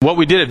What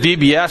we did at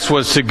VBS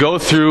was to go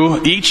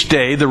through each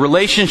day the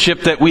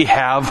relationship that we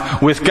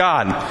have with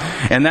God.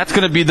 And that's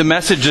going to be the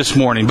message this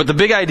morning. But the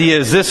big idea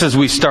is this as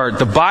we start.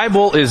 The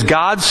Bible is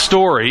God's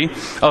story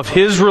of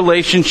His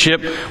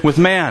relationship with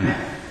man.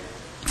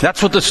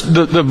 That's what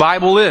the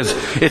Bible is.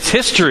 It's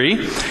history.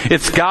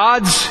 It's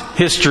God's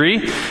history.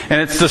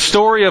 And it's the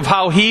story of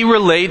how He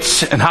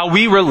relates and how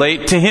we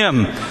relate to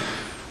Him.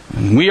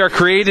 We are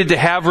created to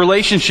have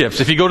relationships.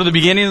 If you go to the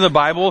beginning of the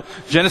Bible,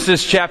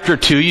 Genesis chapter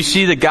 2, you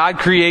see that God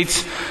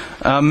creates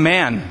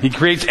man. He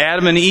creates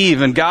Adam and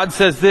Eve. And God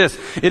says this,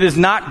 it is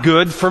not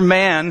good for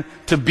man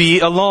to be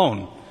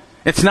alone.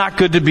 It's not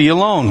good to be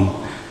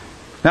alone.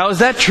 Now, is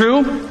that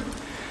true?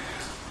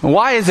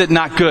 Why is it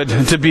not good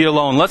to be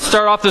alone? Let's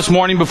start off this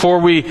morning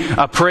before we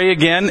pray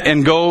again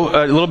and go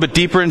a little bit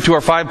deeper into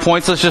our 5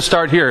 points. Let's just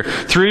start here.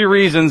 3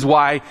 reasons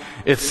why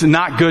it's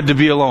not good to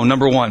be alone.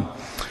 Number 1.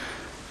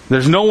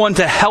 There's no one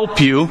to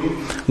help you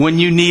when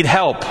you need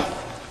help.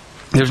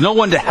 There's no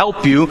one to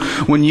help you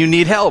when you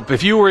need help.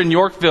 If you were in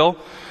Yorkville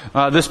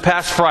this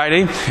past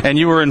Friday and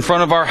you were in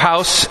front of our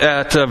house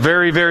at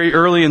very, very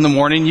early in the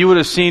morning, you would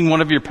have seen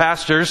one of your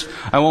pastors,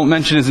 I won't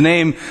mention his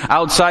name,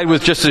 outside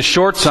with just his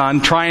shorts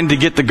on trying to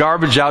get the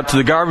garbage out to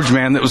the garbage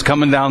man that was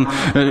coming down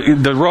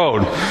the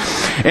road.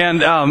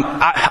 And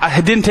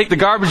I didn't take the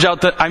garbage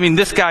out.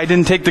 This guy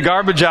didn't take the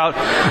garbage out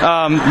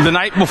the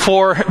night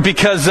before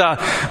because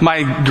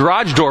my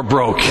garage door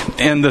broke.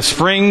 And the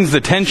springs, the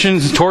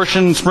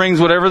torsion springs,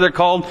 whatever they're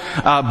called,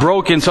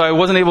 broke. And so I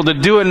wasn't able to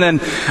do it. And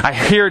then I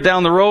hear it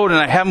down the road and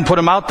I haven't put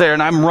him out there.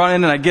 And I'm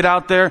running and I get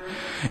out there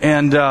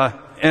and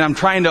I'm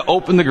trying to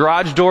open the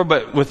garage door,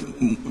 but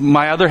with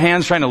my other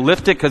hand's trying to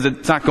lift it because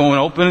it's not going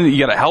open. You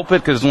got to help it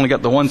because it's only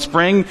got the one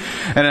spring.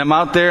 And I'm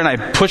out there and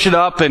I push it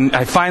up and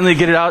I finally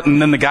get it out.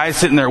 And then the guy's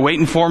sitting there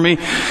waiting for me.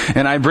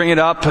 And I bring it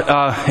up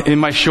in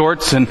my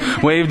shorts and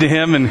wave to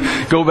him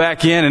and go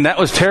back in. And that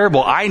was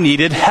terrible. I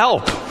needed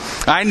help.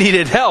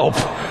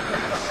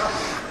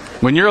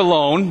 When you're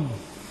alone,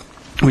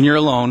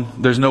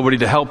 there's nobody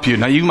to help you.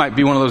 Now, you might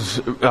be one of those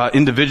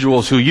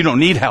individuals who you don't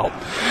need help.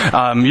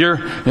 You're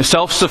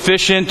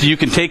self-sufficient. You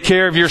can take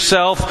care of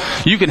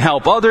yourself. You can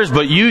help others,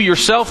 but you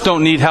yourself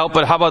don't need help.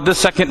 But how about this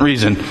second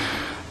reason?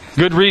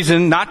 Good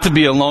reason not to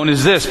be alone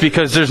is this,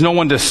 because there's no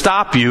one to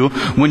stop you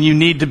when you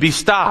need to be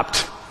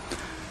stopped.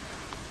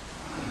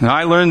 Now,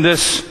 I learned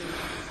this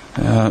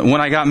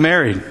when I got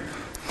married.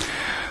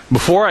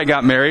 Before I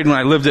got married, when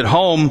I lived at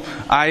home,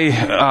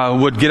 I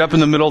would get up in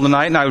the middle of the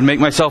night and I would make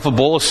myself a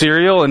bowl of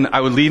cereal and I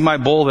would leave my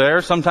bowl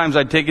there. Sometimes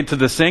I'd take it to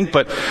the sink,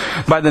 but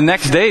by the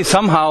next day,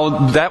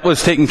 somehow that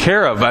was taken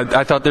care of.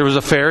 I thought there was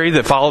a fairy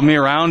that followed me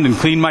around and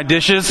cleaned my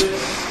dishes.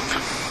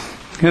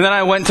 And then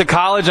I went to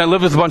college, I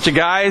lived with a bunch of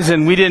guys,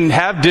 and we didn't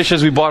have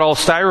dishes. We bought all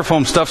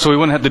styrofoam stuff so we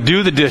wouldn't have to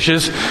do the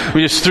dishes.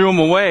 We just threw them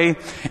away.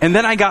 And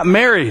then I got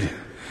married.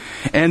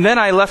 And then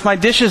I left my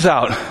dishes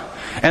out.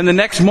 And the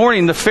next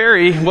morning, the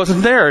fairy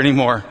wasn't there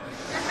anymore.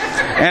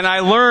 And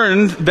I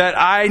learned that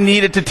I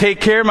needed to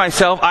take care of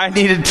myself. I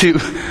needed to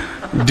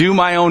do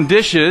my own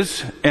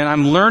dishes. And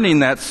I'm learning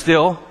that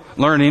still.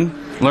 Learning.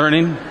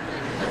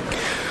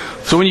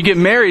 So when you get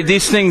married,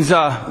 these things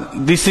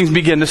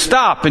begin to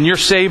stop. And you're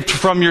saved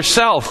from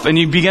yourself. And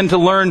you begin to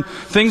learn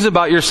things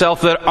about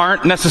yourself that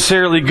aren't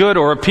necessarily good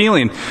or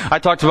appealing. I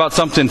talked about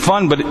something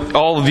fun, but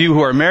all of you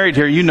who are married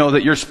here, you know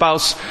that your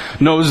spouse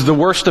knows the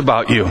worst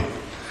about you.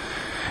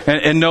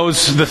 And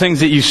knows the things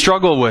that you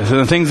struggle with and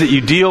the things that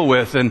you deal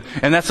with. And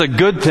that's a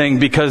good thing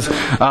because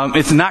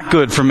it's not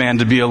good for man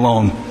to be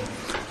alone.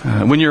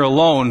 When you're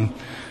alone,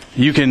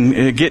 you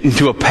can get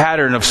into a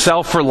pattern of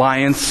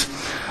self-reliance,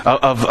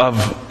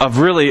 of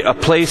really a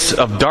place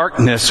of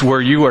darkness where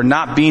you are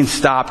not being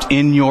stopped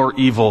in your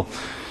evil,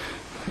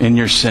 in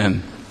your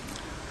sin.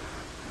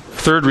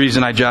 Third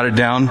reason I jotted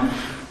down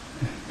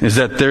is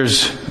that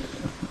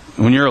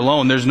when you're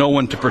alone, there's no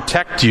one to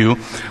protect you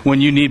when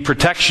you need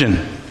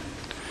protection.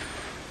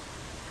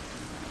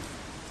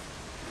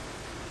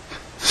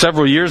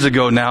 Several years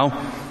ago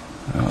now,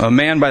 a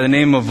man by the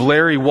name of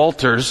Larry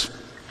Walters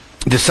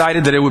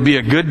decided that it would be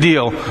a good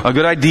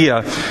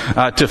idea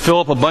to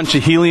fill up a bunch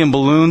of helium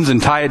balloons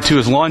and tie it to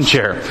his lawn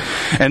chair.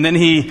 And then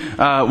he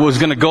was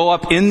going to go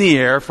up in the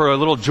air for a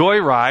little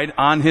joyride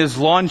on his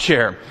lawn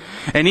chair.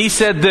 And he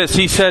said this,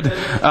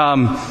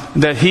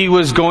 that he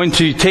was going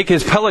to take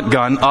his pellet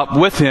gun up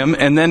with him,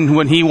 and then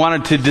when he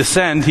wanted to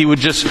descend, he would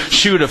just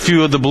shoot a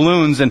few of the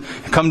balloons and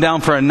come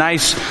down for a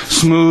nice,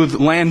 smooth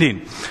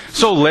landing.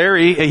 So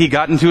Larry, he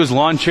got into his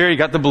lawn chair, he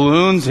got the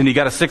balloons, and he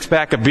got a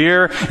 6-pack of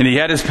beer, and he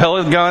had his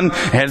pellet gun,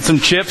 had some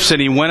chips, and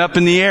he went up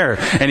in the air.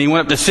 And he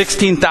went up to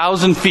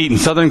 16,000 feet in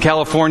Southern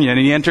California, and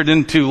he entered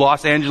into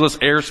Los Angeles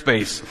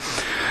airspace.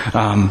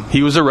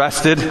 He was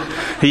arrested.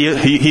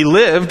 He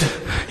lived.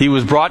 He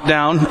was brought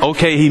down.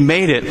 Okay, he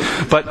made it.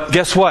 But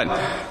guess what?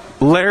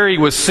 Larry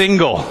was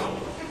single.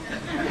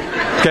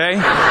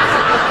 Okay?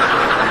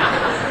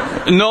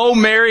 No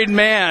married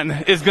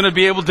man is going to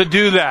be able to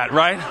do that,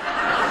 right?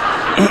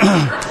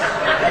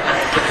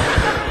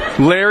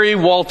 Larry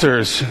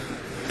Walters.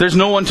 There's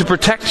no one to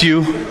protect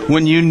you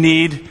when you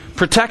need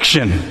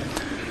protection.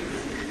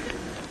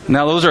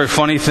 Now, those are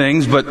funny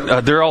things,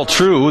 but they're all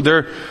true.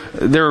 They're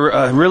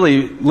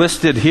really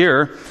listed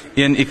here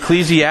in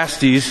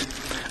Ecclesiastes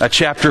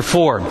chapter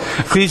 4.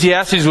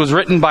 Ecclesiastes was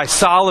written by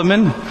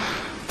Solomon,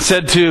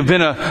 said to have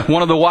been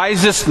one of the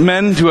wisest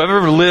men to have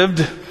ever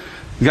lived.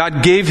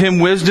 God gave him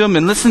wisdom,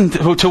 and listen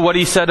to what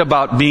he said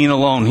about being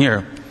alone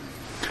here.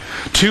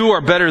 2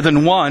 are better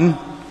than 1,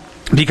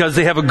 because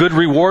they have a good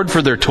reward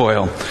for their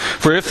toil.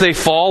 For if they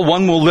fall,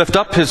 one will lift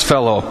up his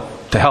fellow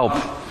to help.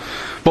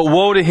 But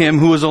woe to him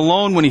who is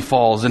alone when he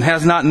falls, and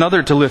has not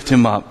another to lift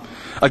him up.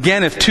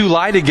 Again, if 2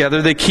 lie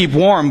together, they keep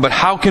warm, but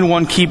how can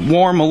one keep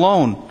warm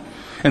alone?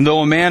 And though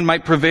a man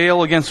might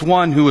prevail against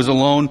one who is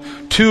alone,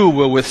 2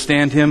 will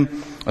withstand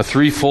him. A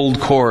 3-fold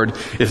cord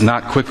is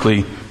not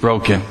quickly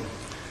broken.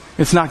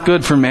 It's not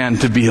good for man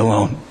to be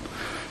alone.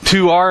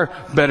 2 are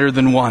better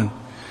than 1.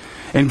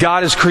 And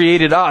God has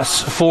created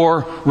us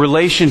for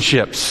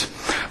relationships.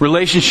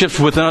 Relationships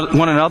with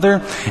one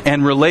another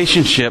and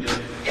relationship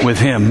with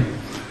Him.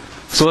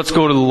 So let's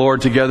go to the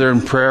Lord together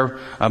in prayer.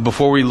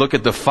 Before we look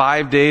at the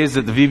 5 days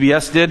that the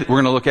VBS did, we're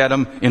going to look at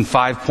them in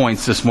 5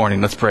 points this morning.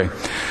 Let's pray.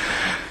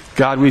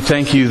 God, we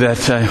thank you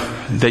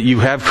that you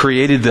have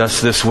created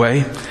us this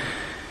way.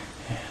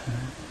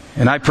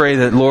 And I pray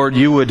that, Lord,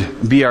 you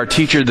would be our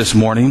teacher this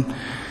morning.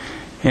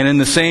 And in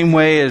the same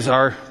way as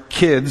our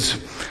kids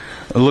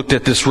looked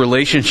at this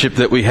relationship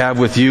that we have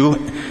with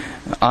you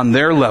on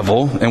their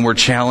level and were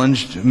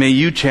challenged, may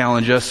you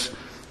challenge us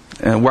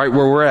right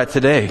where we're at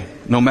today,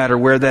 no matter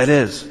where that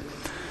is.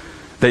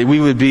 That we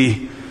would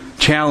be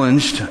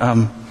challenged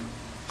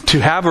to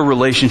have a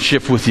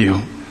relationship with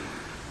you.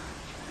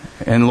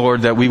 And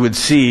Lord, that we would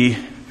see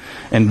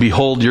and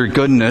behold your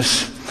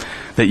goodness,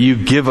 that you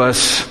give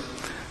us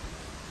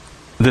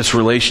this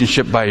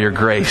relationship by your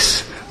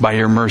grace, by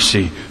your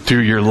mercy, through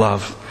your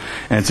love.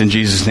 And it's in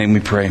Jesus' name we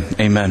pray.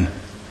 Amen.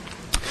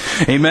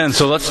 Amen.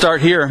 So let's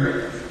start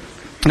here.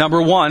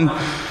 Number 1,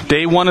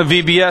 day 1 of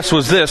VBS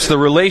was this: the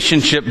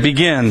relationship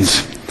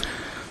begins.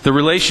 The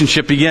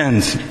relationship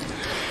begins.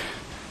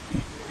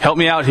 Help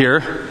me out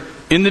here.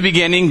 In the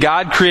beginning,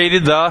 God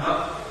created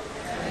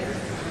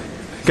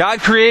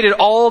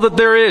all that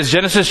there is.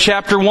 Genesis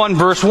chapter 1,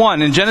 verse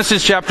 1. In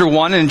Genesis chapter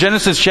 1 and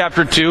Genesis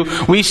chapter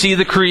 2, we see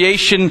the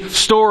creation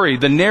story,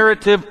 the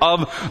narrative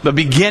of the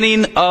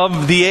beginning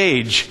of the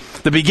age,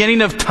 the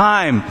beginning of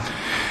time.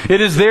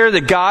 It is there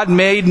that God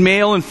made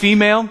male and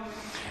female,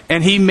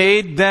 and He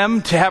made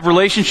them to have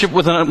relationship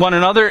with one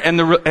another and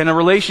a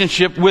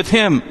relationship with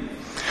Him.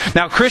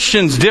 Now,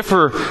 Christians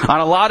differ on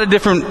a lot of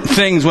different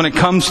things when it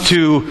comes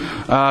to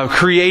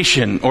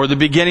creation or the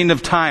beginning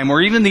of time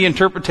or even the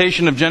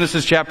interpretation of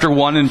Genesis chapter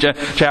 1 and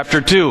chapter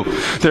 2.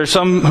 There are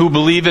some who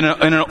believe in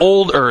an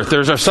old earth.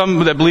 There are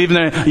some that believe in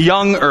a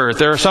young earth.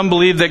 There are some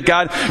believe that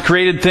God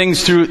created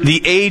things through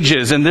the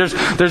ages. And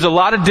there's a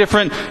lot of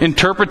different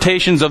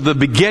interpretations of the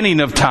beginning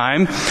of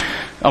time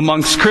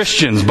amongst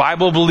Christians,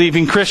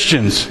 Bible-believing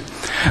Christians.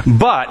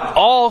 But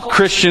all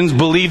Christians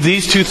believe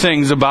these 2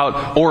 things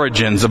about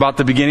origins, about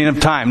the beginning of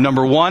time.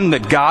 Number 1,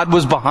 that God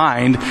was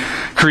behind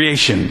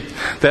creation.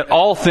 That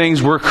all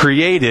things were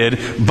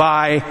created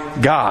by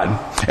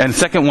God. And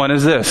second one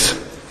is this: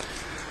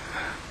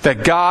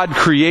 that God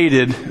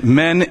created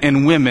men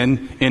and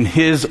women in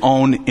His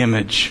own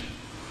image.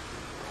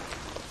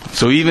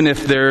 So even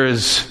if there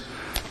is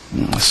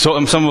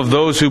some of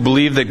those who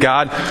believe that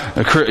God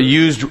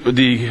used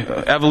the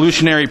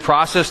evolutionary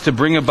process to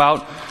bring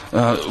about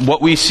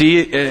what we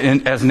see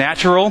as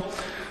natural,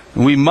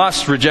 we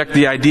must reject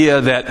the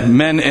idea that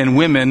men and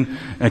women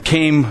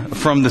came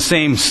from the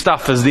same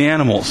stuff as the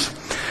animals.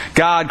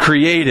 God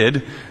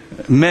created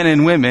men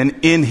and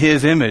women in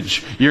His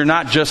image. You're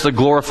not just a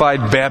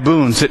glorified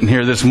baboon sitting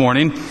here this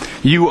morning.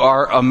 You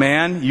are a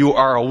man, you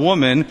are a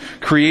woman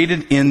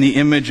created in the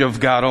image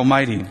of God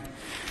Almighty.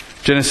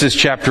 Genesis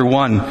chapter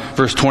 1,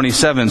 verse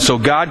 27. So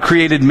God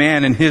created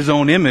man in His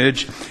own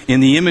image. In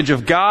the image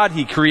of God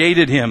He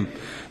created him.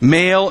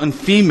 Male and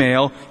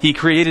female He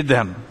created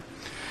them.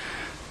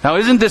 Now,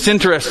 isn't this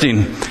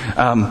interesting?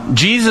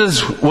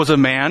 Jesus was a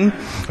man.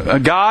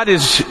 God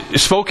is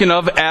spoken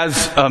of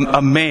as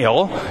a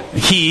male.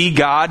 He,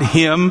 God,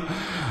 Him.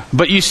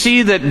 But you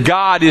see that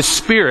God is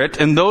spirit,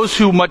 and those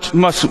who must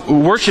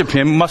worship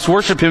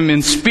Him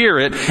in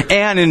spirit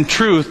and in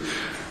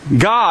truth.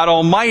 God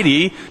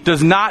Almighty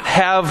does not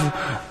have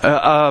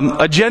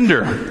a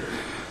gender.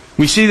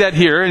 We see that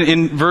here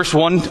in verse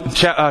 1,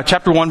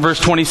 chapter 1, verse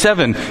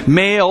 27.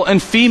 Male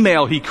and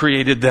female He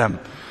created them.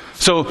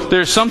 So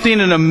there's something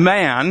in a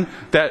man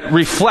that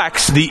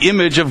reflects the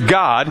image of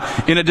God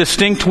in a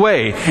distinct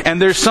way.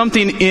 And there's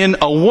something in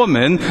a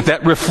woman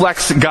that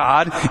reflects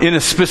God in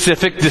a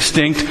specific,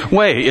 distinct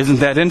way. Isn't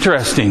that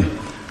interesting?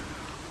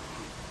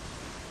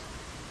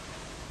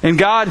 And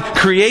God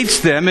creates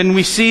them, and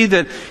we see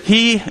that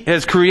He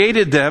has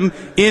created them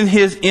in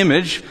His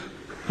image.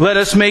 Let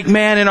us make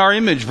man in our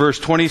image, verse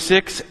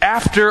 26,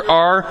 after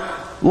our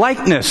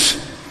likeness.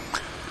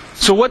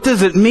 So what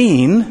does it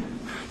mean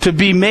to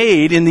be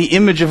made in the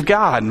image of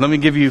God? Let me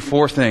give you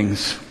 4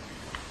 things.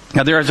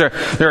 Now there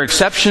are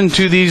exceptions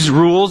to these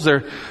rules.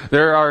 There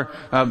are,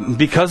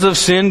 because of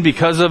sin,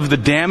 because of the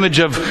damage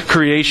of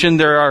creation,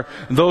 there are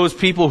those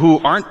people who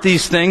aren't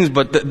these things,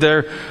 but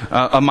they're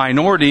a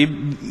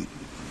minority.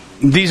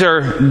 These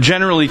are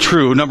generally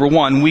true. Number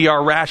one, we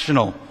are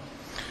rational.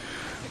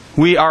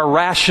 We are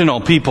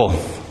rational people.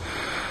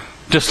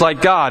 Just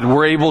like God,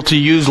 we're able to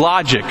use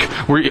logic.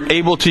 We're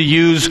able to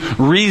use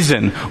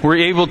reason. We're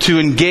able to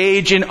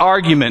engage in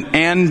argument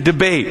and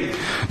debate.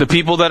 The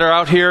people that are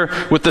out here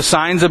with the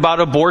signs about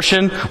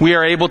abortion, we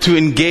are able to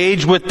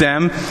engage with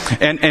them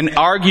and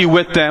argue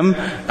with them.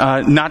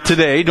 Not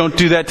today, don't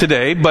do that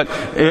today, but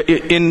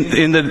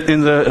in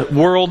the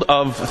world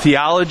of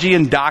theology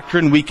and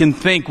doctrine, we can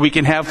think, we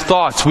can have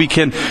thoughts, we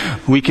can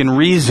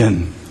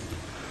reason.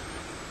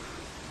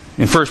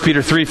 In 1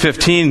 Peter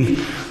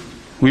 3:15,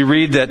 we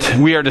read that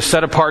we are to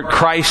set apart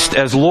Christ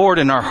as Lord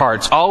in our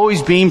hearts,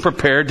 always being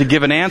prepared to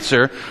give an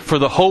answer for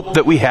the hope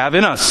that we have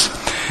in us.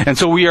 And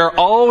so we are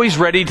always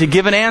ready to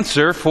give an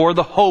answer for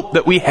the hope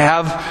that we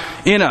have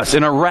in us,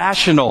 in a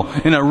rational,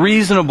 in a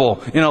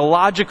reasonable, in a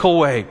logical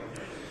way.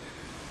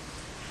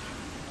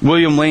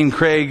 William Lane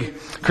Craig,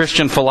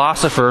 Christian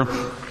philosopher,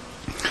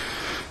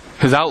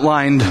 has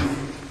outlined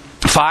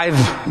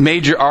 5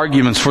 major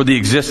arguments for the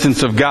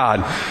existence of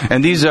God.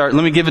 And these are,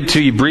 let me give it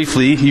to you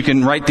briefly. You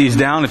can write these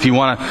down if you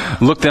want to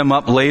look them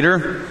up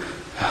later.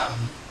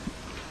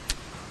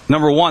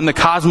 Number 1, the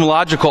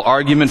cosmological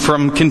argument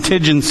from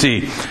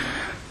contingency,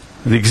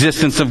 the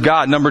existence of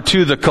God. Number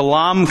 2, the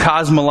Kalam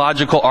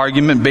cosmological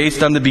argument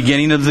based on the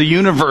beginning of the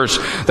universe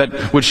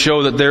that would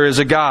show that there is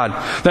a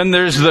God. Then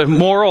there's the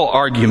moral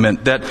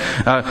argument that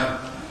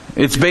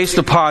it's based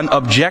upon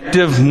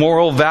objective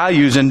moral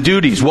values and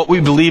duties. What we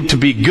believe to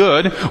be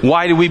good.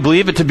 Why do we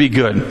believe it to be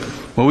good?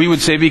 Well, we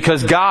would say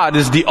because God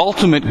is the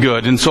ultimate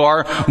good, and so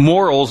our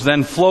morals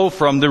then flow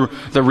from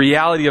the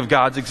reality of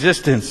God's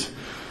existence.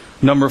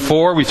 Number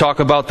 4, we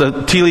talk about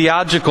the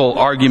teleological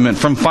argument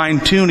from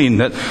fine-tuning,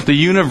 that the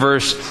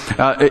universe,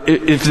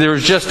 if there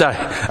was just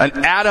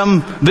an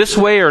atom this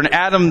way or an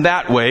atom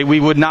that way, we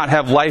would not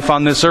have life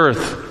on this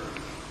earth.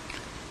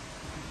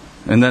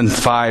 And then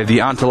 5,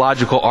 the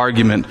ontological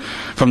argument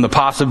from the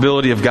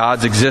possibility of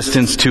God's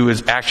existence to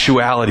His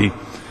actuality.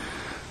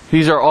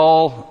 These are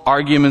all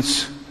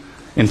arguments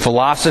in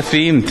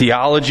philosophy and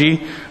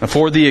theology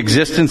for the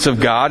existence of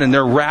God, and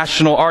they're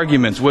rational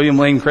arguments. William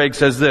Lane Craig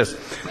says this: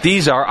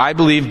 these are, I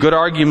believe, good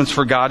arguments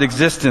for God's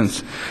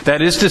existence.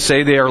 That is to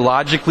say, they are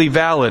logically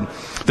valid.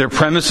 Their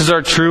premises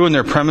are true, and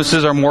their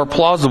premises are more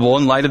plausible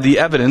in light of the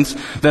evidence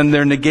than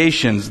their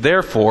negations.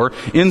 Therefore,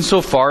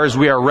 insofar as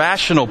we are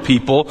rational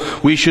people,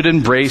 we should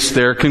embrace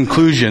their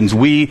conclusions.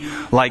 We,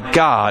 like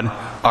God,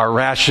 are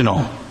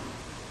rational.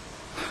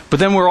 But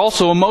then we're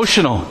also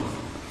emotional.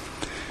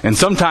 And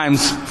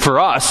sometimes, for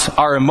us,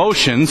 our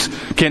emotions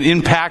can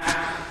impact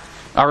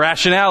our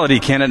rationality,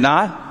 can it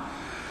not?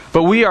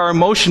 But we are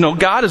emotional.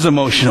 God is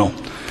emotional.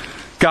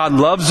 God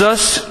loves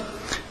us.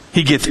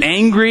 He gets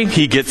angry.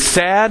 He gets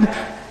sad.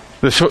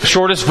 The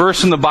shortest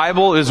verse in the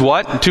Bible is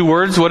what? 2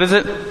 words. What is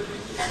it?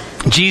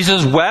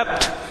 Jesus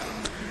wept.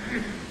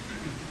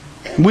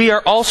 We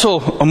are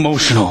also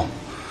emotional.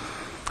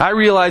 I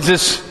realize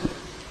this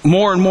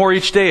more and more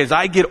each day as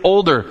I get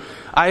older.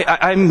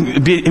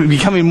 I'm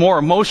becoming more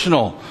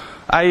emotional.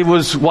 I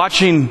was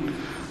watching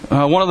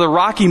one of the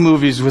Rocky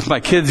movies with my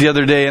kids the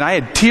other day, and I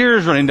had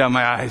tears running down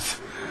my eyes.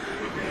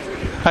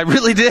 I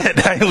really did.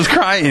 I was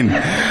crying.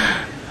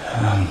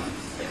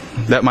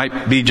 That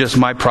might be just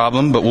my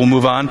problem, but we'll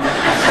move on.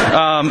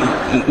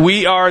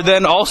 We are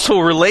then also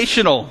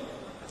relational.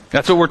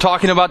 That's what we're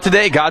talking about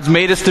today. God's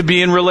made us to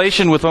be in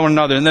relation with one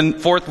another. And then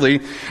fourthly,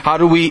 how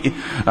do we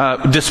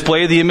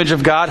display the image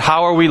of God?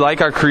 How are we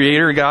like our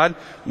Creator God?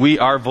 We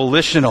are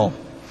volitional.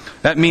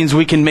 That means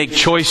we can make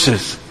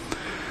choices.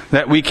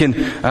 That we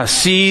can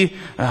see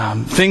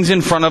things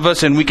in front of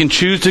us, and we can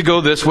choose to go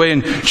this way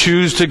and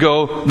choose to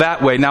go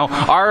that way. Now,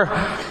 our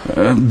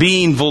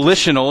being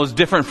volitional is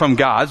different from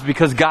God's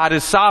because God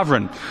is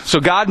sovereign. So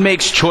God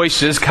makes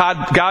choices, God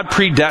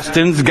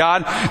predestines,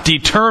 God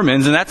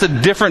determines, and that's a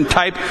different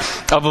type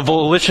of a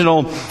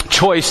volitional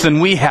choice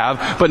than we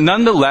have. But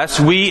nonetheless,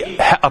 we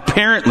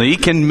apparently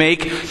can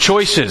make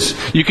choices.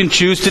 You can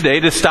choose today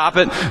to stop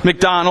at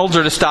McDonald's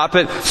or to stop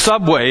at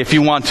Subway if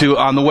you want to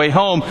on the way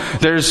home.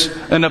 There's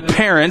an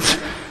apparent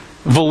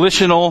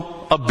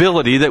volitional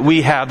ability that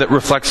we have that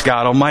reflects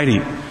God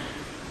Almighty.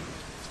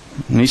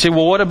 And you say,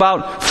 well, what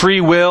about free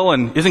will?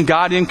 And isn't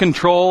God in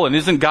control? And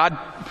isn't God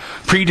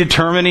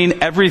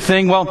predetermining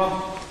everything?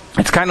 Well,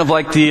 it's kind of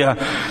like the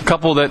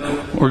couple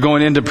that were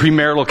going into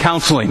premarital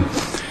counseling.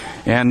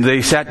 And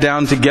they sat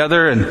down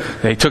together and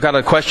they took out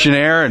a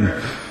questionnaire and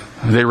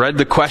they read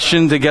the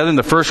question together. And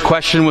the first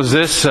question was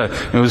this.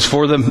 It was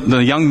for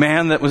the young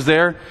man that was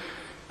there.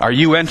 Are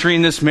you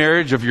entering this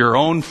marriage of your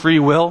own free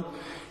will?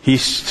 He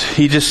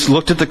just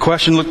looked at the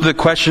question,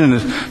 and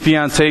his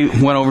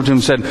fiancée went over to him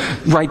and said,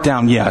 write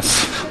down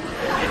yes.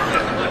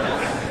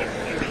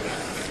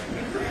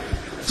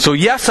 So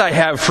yes, I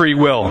have free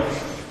will.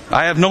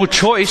 I have no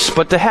choice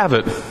but to have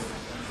it.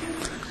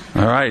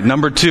 All right,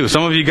 number 2.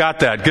 Some of you got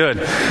that. Good.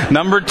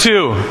 Number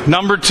two.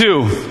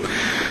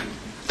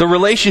 The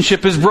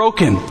relationship is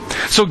broken.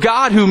 So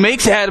God, who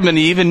makes Adam and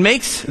Eve and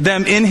makes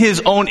them in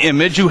His own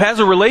image, who has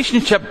a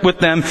relationship with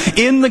them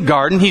in the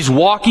garden, He's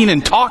walking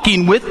and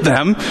talking with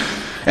them,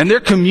 and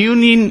they're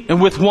communing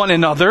with one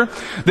another.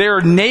 They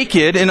are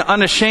naked and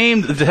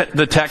unashamed,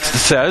 the text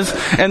says.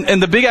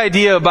 And the big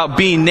idea about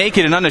being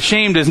naked and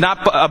unashamed is not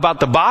about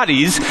the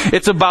bodies.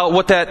 It's about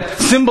what that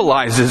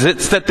symbolizes.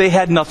 It's that they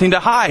had nothing to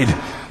hide.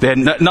 They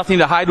had nothing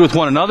to hide with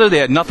one another. They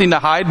had nothing to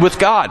hide with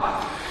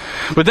God.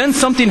 But then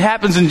something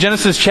happens in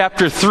Genesis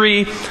chapter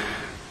 3.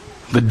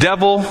 The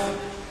devil,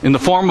 in the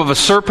form of a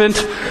serpent,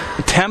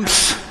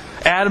 tempts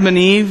Adam and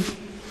Eve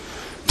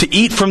to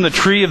eat from the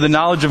tree of the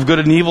knowledge of good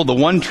and evil, the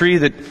one tree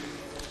that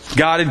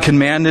God had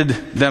commanded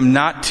them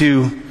not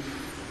to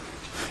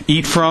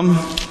eat from.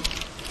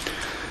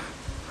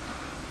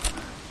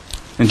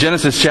 In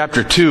Genesis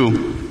chapter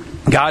 2,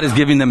 God is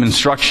giving them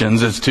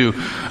instructions as to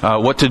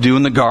what to do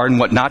in the garden,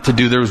 what not to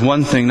do. There was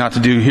one thing not to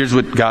do. Here's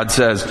what God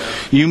says.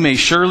 You may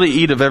surely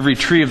eat of every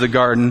tree of the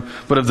garden,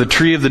 but of the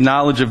tree of the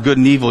knowledge of good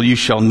and evil you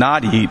shall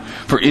not eat,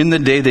 for in the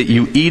day that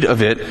you eat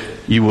of it,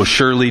 you will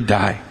surely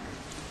die.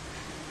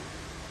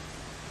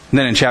 And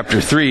then in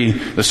chapter 3,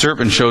 the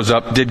serpent shows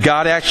up. Did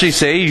God actually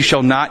say you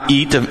shall not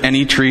eat of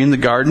any tree in the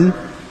garden?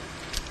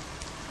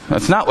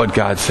 That's not what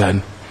God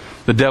said.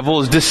 The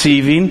devil is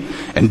deceiving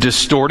and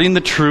distorting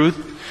the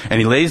truth. And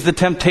he lays the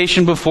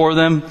temptation before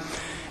them,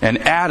 and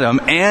Adam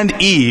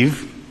and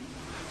Eve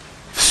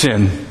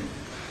sin.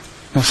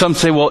 Now some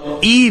say, well,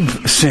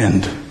 Eve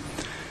sinned.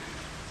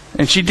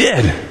 And she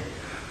did.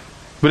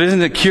 But isn't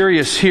it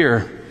curious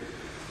here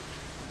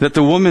that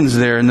the woman's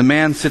there and the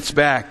man sits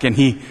back and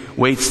he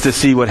waits to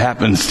see what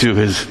happens to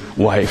his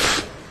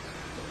wife.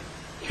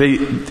 They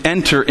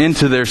enter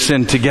into their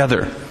sin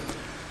together.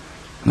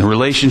 And the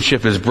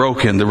relationship is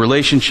broken. The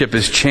relationship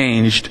is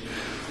changed.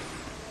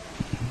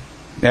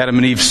 Adam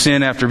and Eve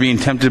sin after being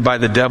tempted by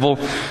the devil.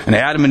 And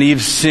Adam and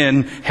Eve's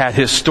sin had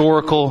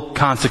historical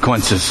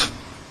consequences.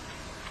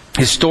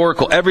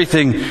 Historical.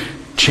 Everything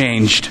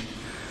changed.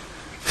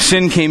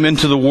 Sin came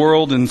into the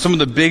world, and some of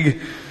the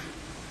big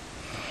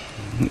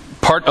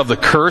part of the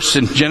curse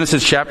in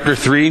Genesis chapter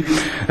 3,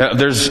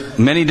 there's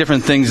many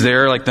different things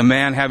there, like the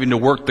man having to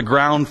work the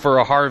ground for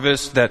a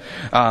harvest, that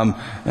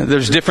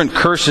there's different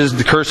curses,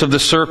 the curse of the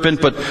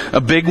serpent, but a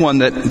big one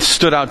that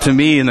stood out to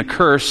me in the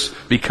curse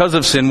because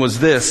of sin was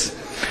this,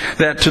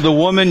 that to the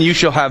woman you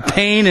shall have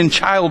pain in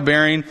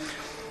childbearing,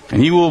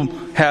 and you will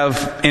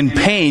have, in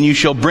pain you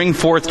shall bring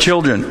forth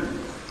children.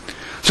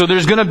 So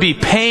there's going to be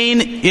pain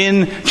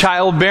in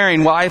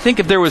childbearing. Well, I think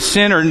if there was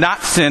sin or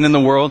not sin in the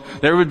world,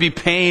 there would be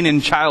pain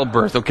in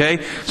childbirth,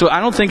 okay? So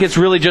I don't think it's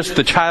really just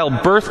the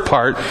childbirth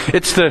part.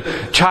 It's the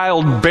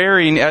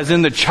childbearing as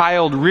in the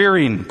child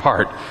rearing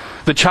part.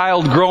 The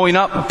child growing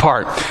up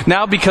part.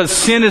 Now because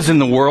sin is in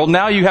the world,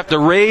 now you have to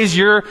raise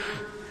your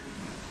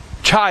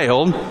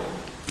child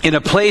in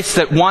a place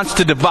that wants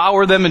to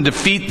devour them and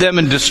defeat them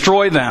and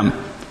destroy them.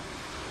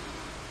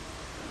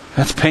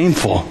 That's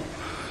painful.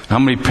 How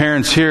many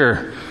parents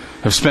here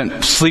have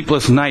spent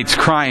sleepless nights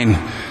crying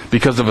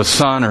because of a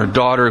son or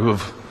daughter who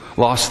have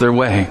lost their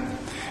way,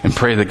 and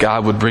pray that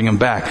God would bring them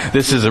back?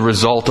 This is a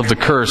result of the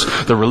curse.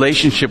 The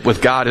relationship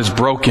with God is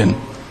broken.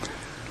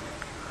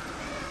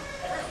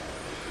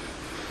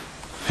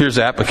 Here's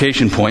the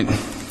application point.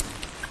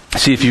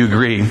 See if you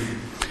agree.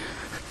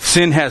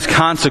 Sin has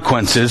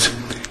consequences,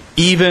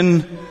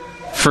 even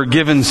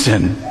forgiven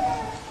sin.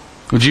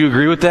 Would you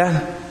agree with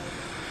that?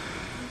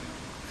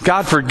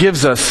 God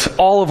forgives us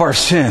all of our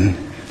sin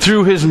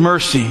through His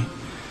mercy,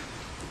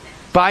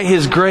 by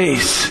His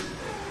grace.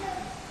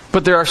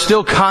 But there are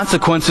still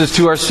consequences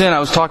to our sin. I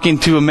was talking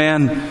to a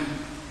man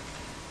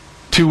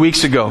 2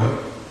 weeks ago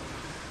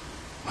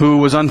who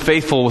was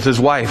unfaithful with his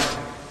wife.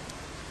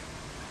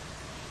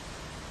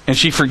 And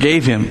she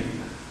forgave him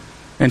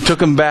and took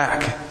him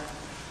back.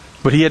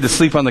 But he had to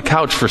sleep on the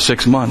couch for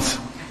 6 months.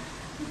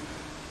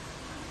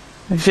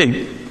 I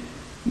say,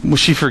 well,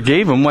 she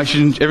forgave him. Why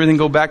shouldn't everything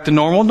go back to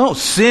normal? No,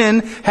 sin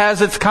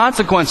has its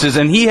consequences,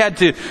 and he had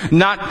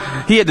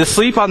to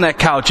sleep on that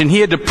couch, and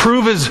he had to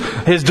prove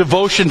his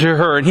devotion to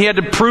her, and he had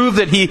to prove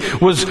that he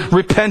was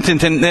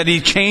repentant and that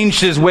he changed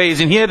his ways,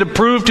 and he had to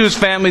prove to his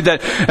family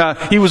that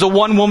he was a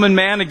one-woman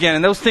man again.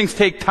 And those things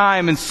take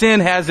time, and sin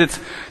has its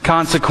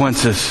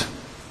consequences.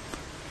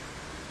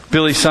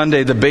 Billy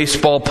Sunday, the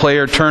baseball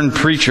player turned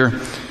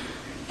preacher,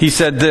 he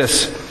said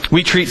this: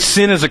 we treat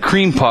sin as a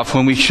cream puff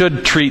when we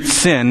should treat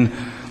sin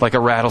like a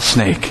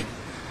rattlesnake.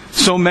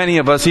 So many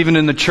of us, even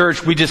in the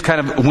church, we just kind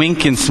of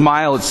wink and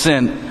smile at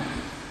sin.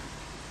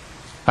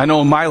 I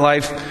know in my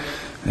life,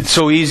 it's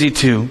so easy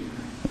to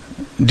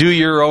do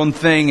your own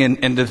thing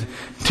and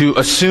to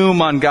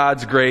assume on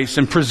God's grace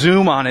and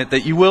presume on it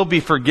that you will be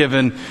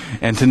forgiven,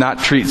 and to not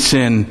treat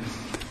sin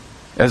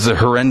as a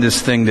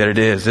horrendous thing that it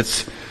is.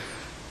 It's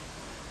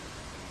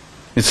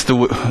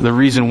the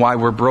reason why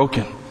we're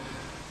broken.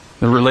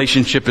 The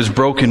relationship is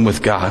broken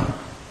with God.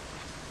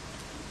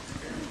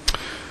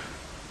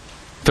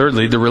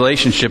 Thirdly, the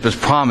relationship is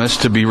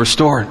promised to be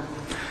restored.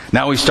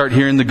 Now we start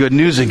hearing the good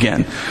news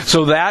again.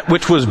 So that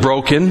which was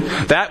broken,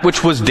 that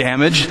which was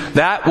damaged,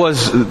 that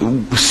was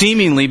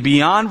seemingly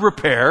beyond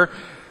repair,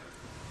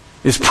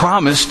 is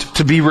promised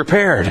to be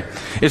repaired.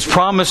 It's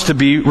promised to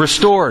be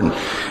restored.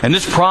 And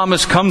this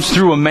promise comes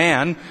through a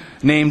man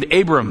named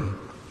Abram.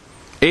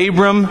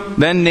 Abram,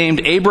 then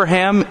named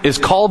Abraham, is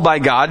called by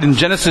God in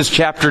Genesis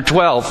chapter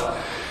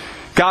 12.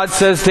 God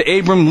says to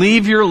Abram,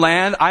 leave your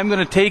land. I'm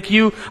going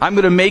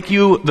to make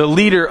you the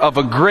leader of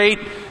a great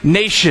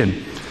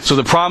nation. So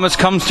the promise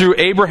comes through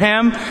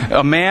Abraham,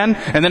 a man,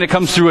 and then it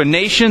comes through a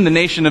nation, the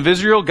nation of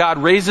Israel. God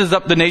raises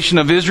up the nation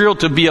of Israel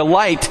to be a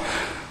light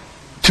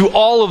to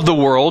all of the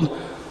world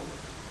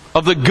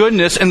of the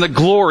goodness and the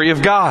glory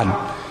of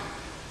God.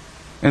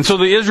 And so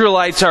the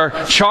Israelites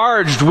are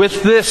charged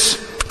with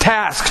this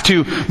task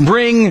to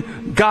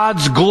bring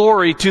God's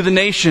glory to the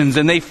nations,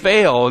 and they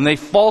fail, and they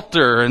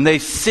falter, and they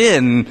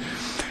sin.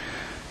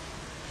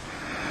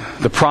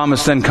 The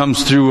promise then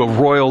comes through a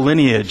royal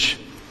lineage.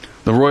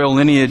 The royal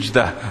lineage,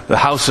 the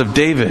house of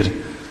David,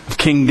 of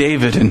King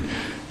David, and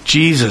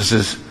Jesus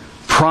is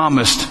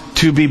promised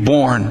to be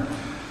born,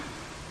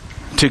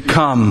 to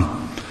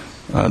come,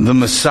 the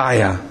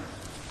Messiah.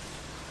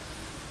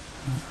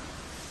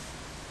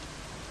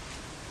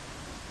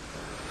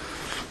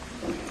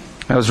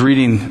 I was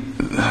reading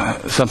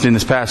something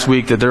this past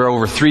week that there are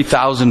over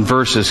 3,000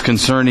 verses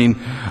concerning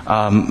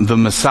the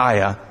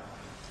Messiah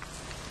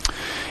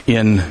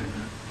in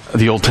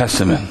the Old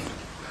Testament.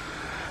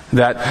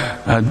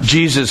 That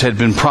Jesus had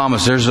been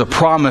promised. There's a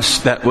promise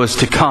that was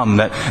to come,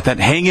 that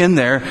hang in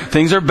there.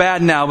 Things are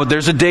bad now, but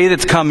there's a day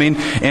that's coming,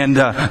 and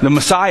the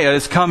Messiah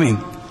is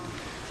coming.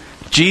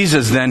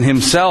 Jesus then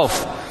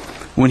himself,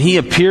 when he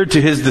appeared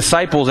to his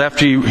disciples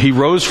after he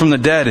rose from the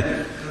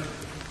dead,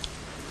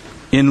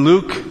 in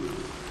Luke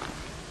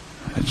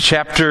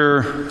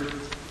chapter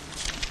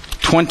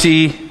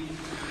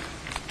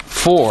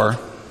 24,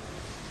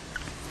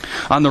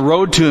 on the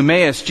road to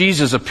Emmaus,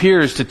 Jesus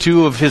appears to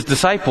two of his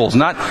disciples,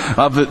 not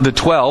of the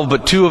 12,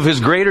 but two of his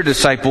greater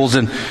disciples,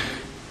 and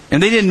they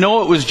didn't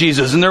know it was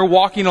Jesus, and they're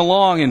walking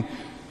along, and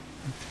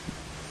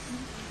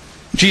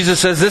Jesus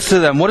says this to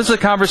them, what is the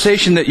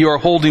conversation that you are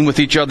holding with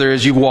each other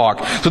as you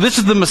walk? So this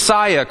is the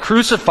Messiah,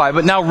 crucified,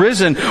 but now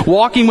risen,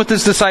 walking with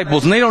his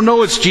disciples, and they don't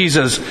know it's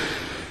Jesus.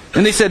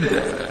 And they said,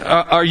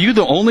 are you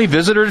the only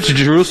visitor to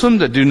Jerusalem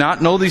that do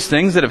not know these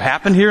things that have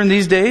happened here in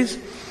these days?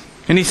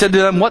 And he said to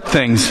them, what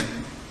things?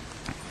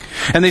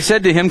 And they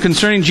said to him,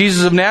 concerning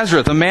Jesus of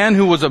Nazareth, a man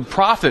who was a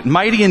prophet,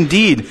 mighty in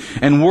deed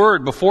and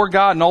word before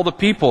God and all the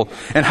people,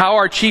 and how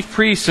our chief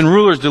priests and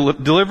rulers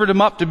delivered him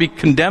up to be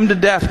condemned to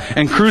death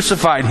and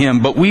crucified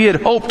him. But we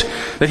had hoped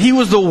that he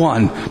was the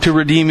one to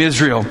redeem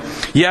Israel.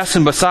 Yes,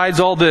 and besides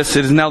all this,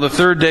 it is now the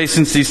third day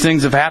since these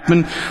things have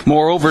happened.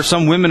 Moreover,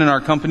 some women in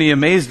our company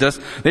amazed us.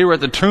 They were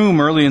at the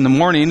tomb early in the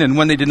morning, and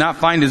when they did not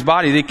find his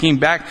body, they came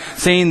back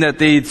saying that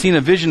they had seen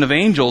a vision of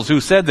angels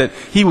who said that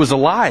he was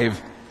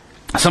alive.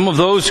 Some of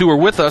those who were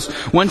with us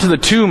went to the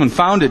tomb and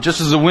found it just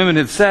as the women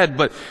had said,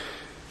 but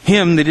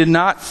him they did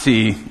not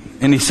see.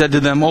 And he said to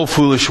them, O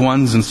foolish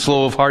ones and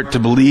slow of heart to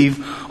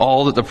believe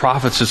all that the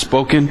prophets have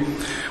spoken.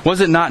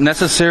 Was it not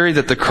necessary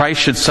that the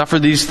Christ should suffer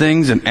these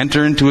things and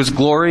enter into his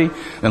glory?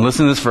 And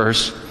listen to this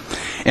verse.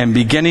 And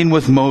beginning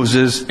with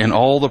Moses and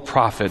all the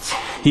prophets,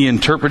 he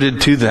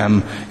interpreted to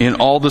them in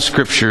all the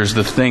scriptures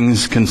the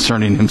things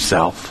concerning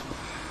himself.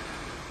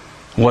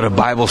 What a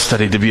Bible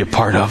study to be a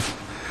part of.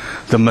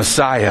 The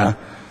Messiah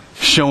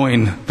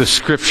showing the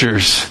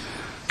scriptures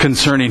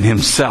concerning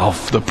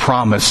himself, the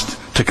promised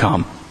to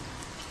come.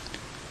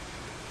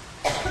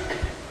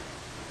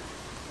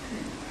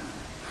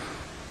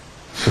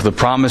 So the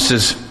promise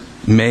is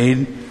made.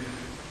 And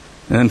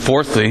then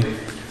fourthly,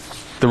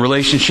 the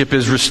relationship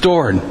is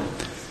restored.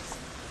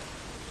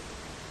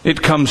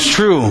 It comes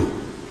true.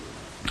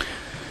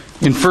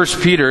 In 1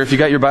 Peter, if you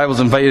got your Bibles,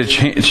 I invite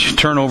you to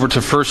turn over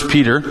to 1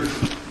 Peter.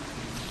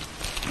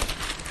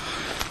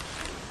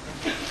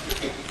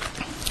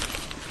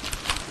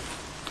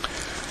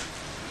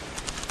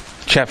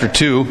 Chapter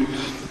 2.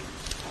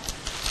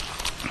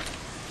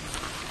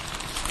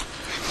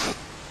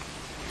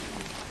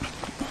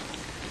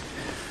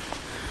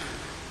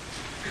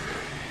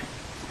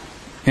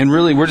 And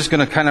really, we're just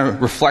going to kind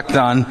of reflect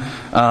on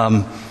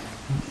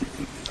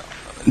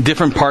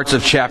different parts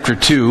of chapter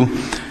 2.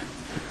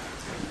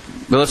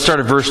 But let's start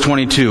at verse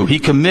 22. He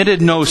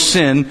committed no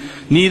sin,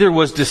 neither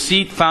was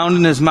deceit found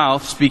in his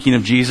mouth, speaking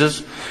of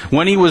Jesus.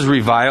 When he was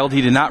reviled,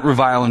 he did not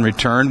revile in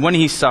return. When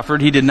he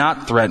suffered, he did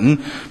not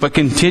threaten, but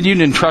continued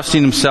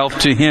entrusting himself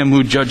to him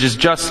who judges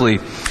justly.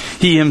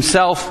 He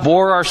himself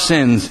bore our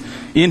sins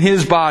in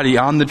his body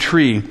on the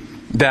tree,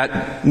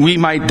 that we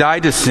might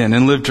die to sin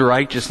and live to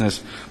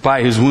righteousness.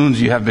 By his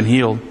wounds you have been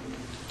healed.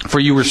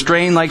 For you were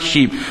straying like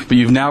sheep, but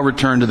you've now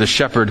returned to the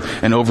shepherd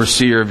and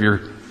overseer of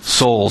your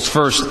souls.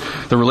 First,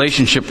 the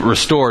relationship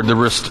restored. The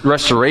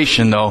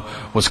restoration, though,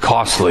 was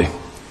costly.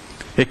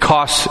 It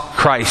cost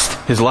Christ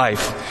his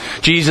life.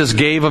 Jesus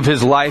gave of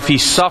his life. He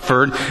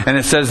suffered, and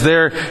it says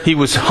there he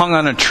was hung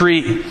on a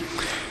tree.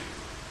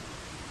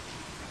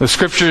 The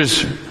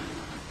scriptures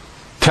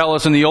tell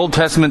us in the Old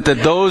Testament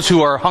that those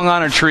who are hung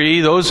on a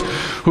tree, those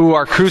who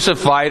are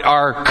crucified,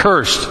 are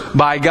cursed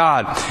by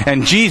God.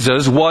 And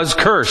Jesus was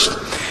cursed.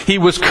 He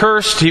was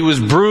cursed. He was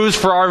bruised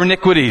for our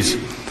iniquities.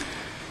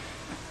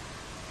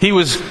 He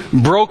was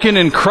broken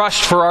and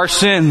crushed for our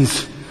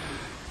sins.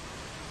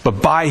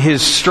 But by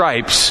His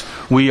stripes,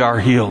 we are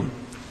healed.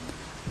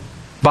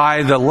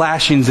 By the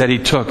lashings that He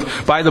took,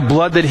 by the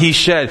blood that He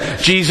shed,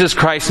 Jesus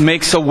Christ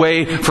makes a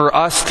way for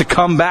us to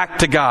come back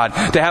to God,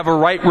 to have a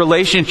right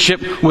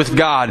relationship with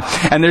God.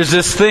 And there's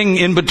this thing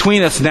in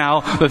between us now,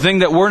 the thing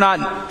that we're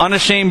not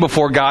unashamed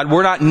before God,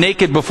 we're not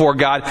naked before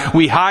God.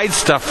 We hide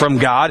stuff from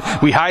God,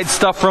 we hide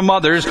stuff from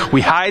others,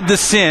 we hide the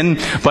sin,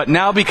 but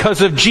now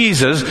because of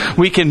Jesus,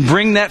 we can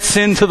bring that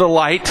sin to the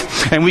light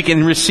and we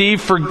can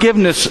receive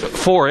forgiveness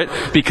for it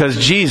because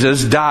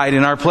Jesus died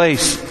in our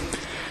place.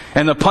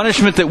 And the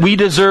punishment that we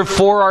deserve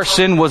for our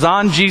sin was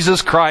on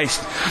Jesus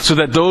Christ, so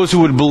that those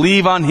who would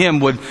believe on Him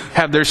would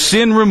have their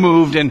sin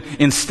removed and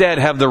instead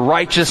have the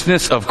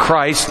righteousness of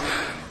Christ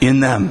in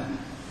them.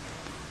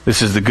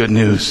 This is the good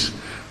news.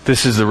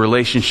 This is the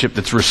relationship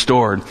that's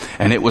restored,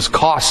 and it was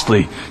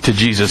costly to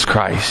Jesus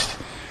Christ.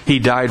 He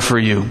died for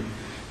you.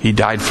 He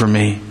died for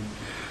me.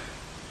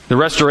 The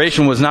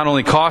restoration was not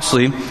only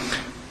costly,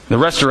 the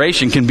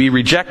restoration can be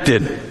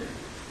rejected.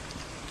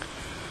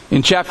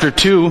 In chapter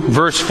 2,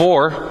 verse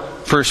 4,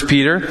 1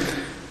 Peter,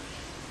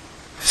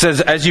 says,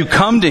 "As you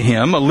come to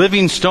Him, a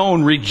living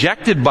stone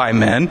rejected by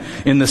men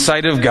in the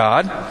sight of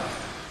God."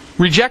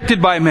 Rejected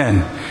by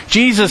men.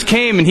 Jesus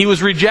came and He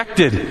was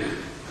rejected.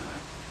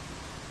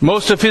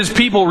 Most of His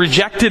people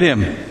rejected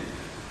Him.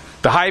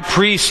 The high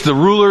priests, the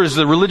rulers,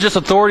 the religious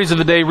authorities of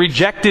the day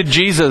rejected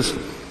Jesus.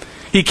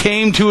 He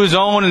came to His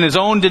own, and His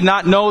own did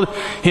not know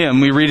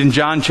Him. We read in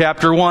John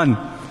chapter 1.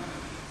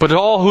 But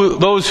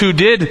those who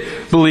did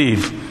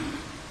believe,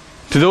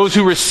 to those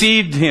who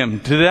received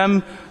Him, to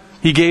them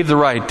He gave the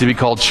right to be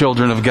called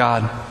children of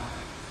God.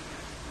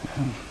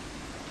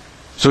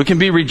 So it can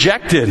be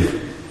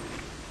rejected.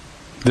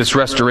 This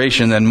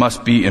restoration then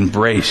must be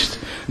embraced,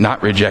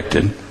 not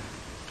rejected.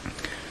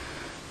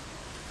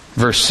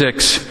 Verse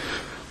 6,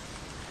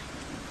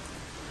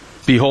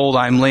 "Behold,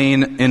 I am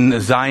laying in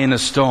Zion a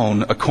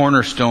stone, a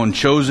cornerstone,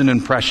 chosen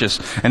and precious,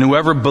 and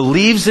whoever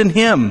believes in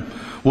Him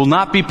will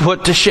not be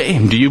put to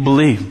shame." Do you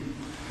believe?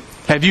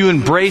 Have you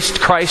embraced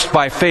Christ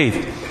by faith?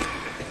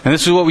 And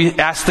this is what we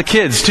ask the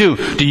kids too.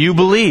 Do you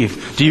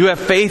believe? Do you have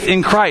faith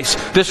in Christ?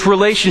 This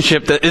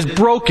relationship that is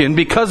broken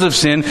because of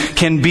sin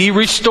can be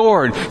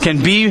restored, can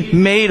be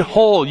made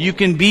whole. You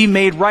can be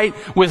made right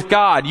with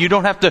God. You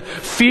don't have to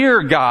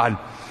fear God.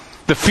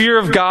 The fear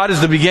of God is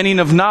the beginning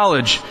of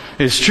knowledge,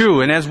 is true.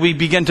 And as we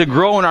begin to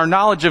grow in our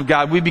knowledge of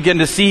God, we begin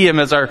to see Him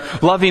as our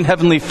loving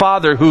Heavenly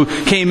Father who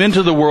came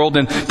into the world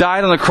and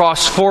died on the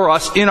cross for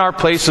us in our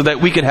place so that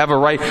we could have a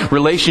right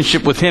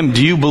relationship with Him.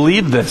 Do you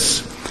believe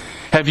this?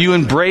 Have you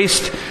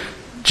embraced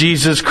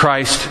Jesus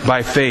Christ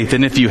by faith?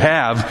 And if you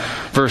have,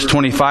 verse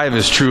 25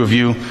 is true of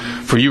you.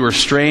 "For you were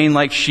straying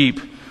like sheep,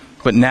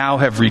 but now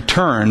have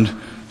returned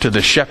to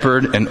the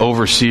shepherd and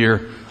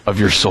overseer of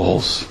your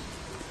souls."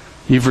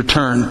 You've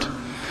returned.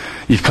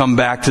 You've come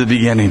back to the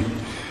beginning.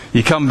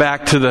 You come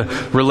back to the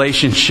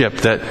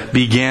relationship that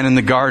began in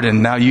the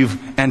garden. Now you've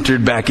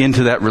entered back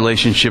into that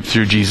relationship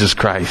through Jesus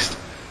Christ.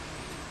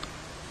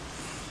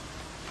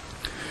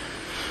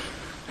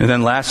 And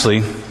then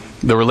lastly,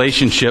 the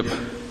relationship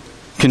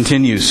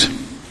continues.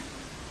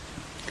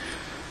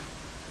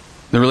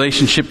 The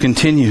relationship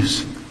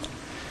continues.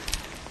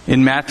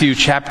 In Matthew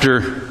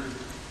chapter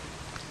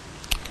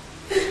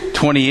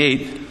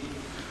 28,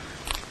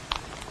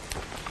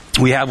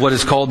 we have what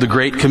is called the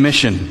Great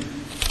Commission.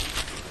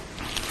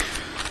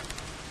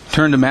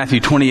 Turn to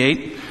Matthew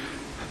 28.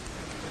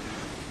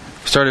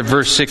 Start at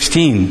verse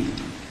 16.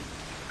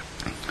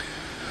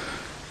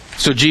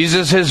 So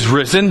Jesus has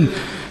risen.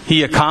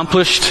 He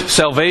accomplished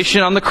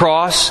salvation on the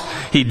cross.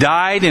 He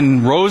died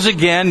and rose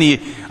again. He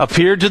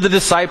appeared to the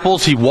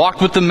disciples. He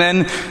walked with the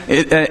men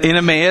in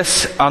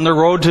Emmaus, on the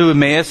road to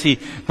Emmaus. He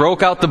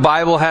broke out the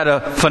Bible, had a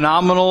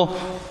phenomenal,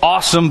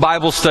 awesome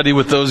Bible study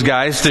with those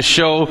guys to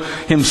show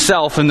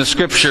Himself in the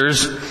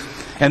Scriptures.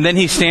 And then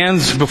He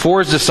stands before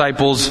His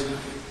disciples.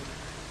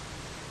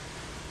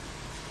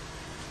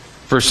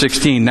 Verse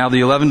 16, "Now the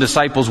 11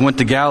 disciples went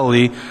to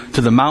Galilee, to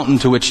the mountain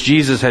to which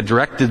Jesus had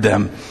directed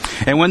them.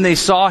 And when they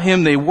saw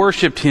Him, they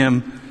worshipped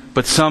Him,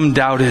 but some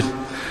doubted."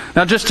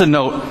 Now just to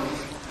note,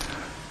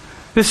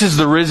 this is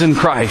the risen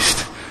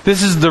Christ.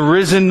 This is the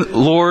risen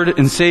Lord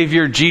and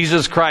Savior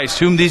Jesus Christ,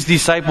 whom these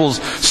disciples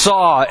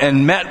saw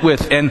and met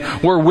with and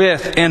were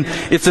with. And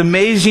it's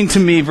amazing to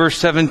me, verse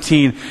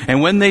 17, "And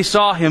when they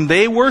saw Him,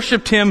 they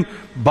worshipped Him,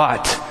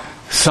 but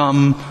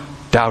some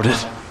doubted."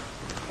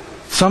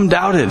 Some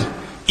doubted.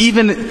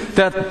 Even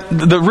that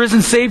the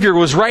risen Savior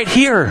was right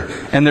here,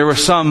 and there were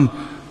some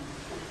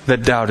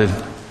that doubted.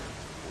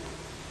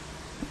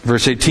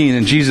 Verse 18,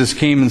 "And Jesus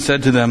came and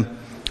said to them,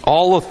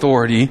 'All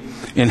authority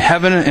in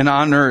heaven and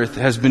on earth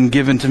has been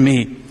given to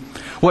me.'"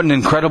 What an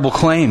incredible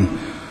claim.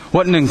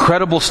 What an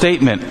incredible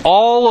statement.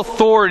 All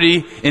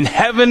authority in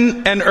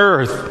heaven and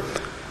earth.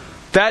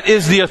 That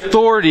is the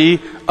authority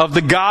of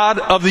the God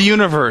of the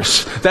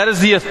universe. That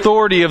is the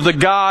authority of the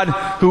God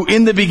who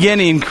in the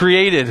beginning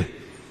created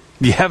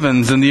the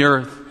heavens and the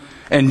earth.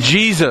 And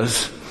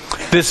Jesus,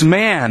 this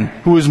man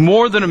who is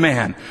more than a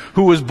man,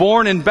 who was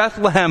born in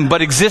Bethlehem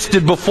but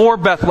existed before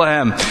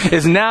Bethlehem,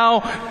 is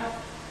now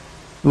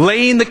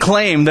laying the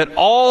claim that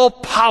all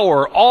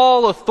power,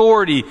 all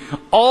authority,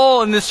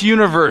 all in this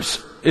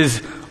universe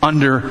is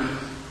under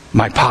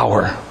my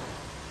power.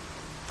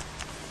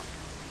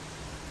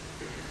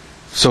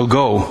 So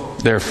go,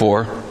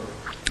 therefore,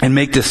 and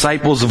make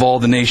disciples of all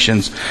the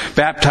nations,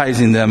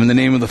 baptizing them in the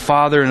name of the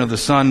Father and of the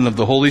Son and of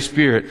the Holy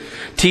Spirit,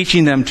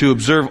 teaching them to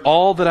observe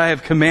all that I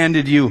have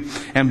commanded you.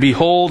 And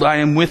behold, I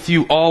am with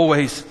you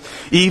always,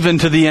 even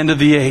to the end of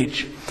the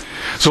age.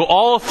 So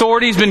all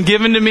authority has been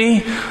given to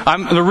me.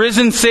 I'm the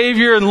risen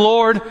Savior and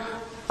Lord.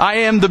 I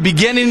am the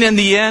beginning and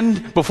the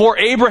end. Before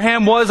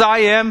Abraham was, I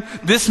am.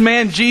 This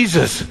man,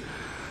 Jesus.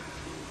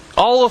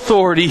 All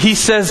authority, He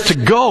says to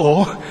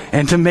go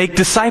and to make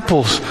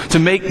disciples, to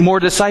make more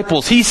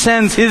disciples. He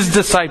sends His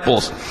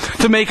disciples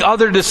to make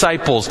other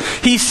disciples.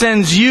 He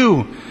sends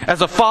you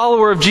as a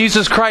follower of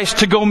Jesus Christ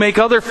to go make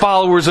other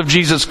followers of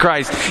Jesus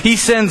Christ. He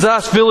sends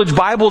us, Village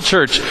Bible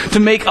Church, to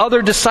make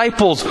other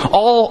disciples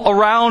all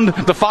around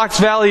the Fox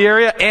Valley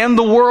area and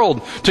the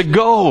world, to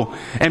go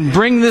and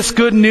bring this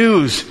good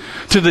news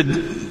to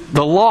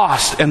the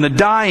lost and the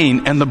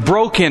dying and the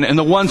broken and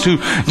the ones who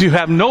do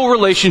have no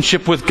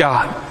relationship with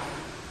God.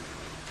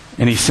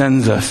 And He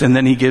sends us, and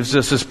then He gives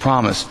us His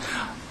promise.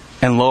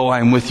 And lo, I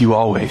am with you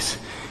always,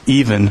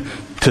 even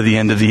to the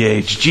end of the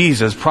age.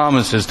 Jesus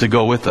promises to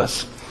go with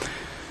us.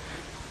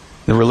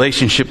 The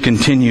relationship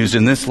continues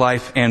in this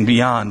life and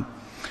beyond.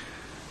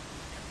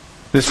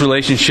 This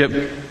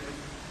relationship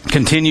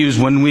continues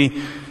when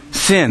we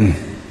sin.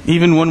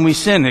 Even when we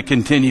sin, it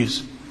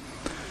continues.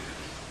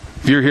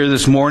 If you're here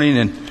this morning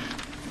and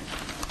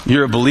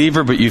you're a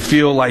believer, but you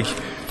feel like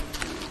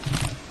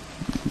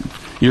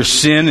your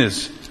sin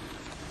is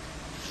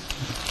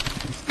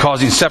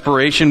causing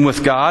separation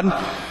with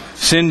God,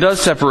 sin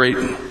does separate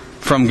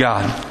from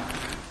God.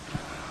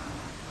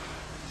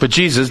 But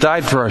Jesus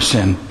died for our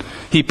sin.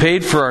 He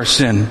paid for our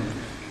sin.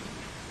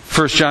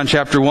 1 John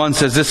chapter 1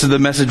 says, this is the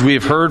message we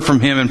have heard from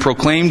Him and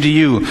proclaimed to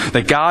you,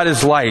 that God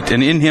is light,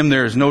 and in Him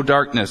there is no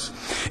darkness.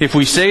 If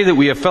we say that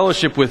we have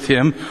fellowship with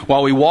Him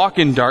while we walk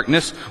in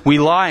darkness, we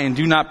lie and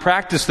do not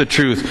practice the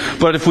truth.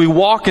 But if we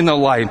walk in the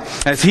light,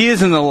 as He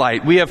is in the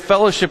light, we have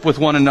fellowship with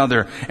one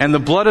another. And the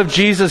blood of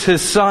Jesus,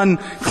 His Son,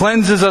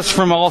 cleanses us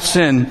from all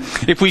sin.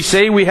 If we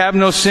say we have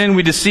no sin,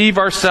 we deceive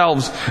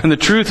ourselves, and the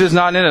truth is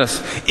not in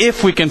us.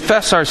 If we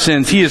confess our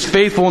sins, He is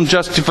faithful and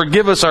just to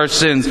forgive us our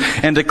sins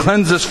and to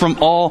cleanse us from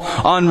all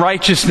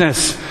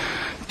unrighteousness.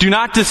 Do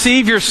not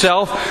deceive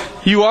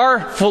yourself. You are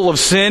full of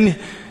sin.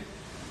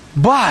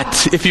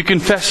 But if you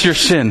confess your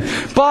sin,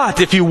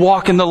 but if you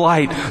walk in the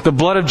light, the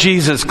blood of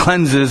Jesus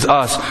cleanses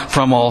us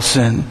from all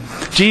sin.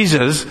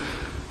 Jesus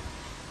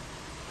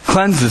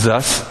cleanses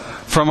us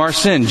from our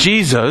sin.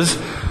 Jesus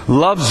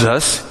loves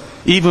us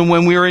even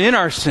when we are in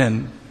our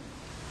sin.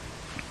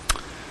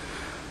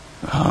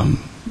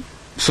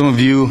 Some of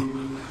you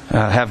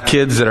have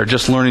kids that are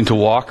just learning to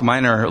walk.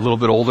 Mine are a little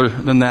bit older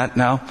than that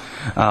now.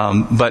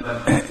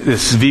 But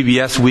this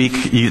VBS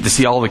week, you get to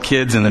see all the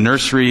kids in the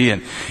nursery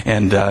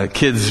and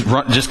kids,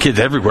 just kids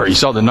everywhere. You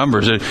saw the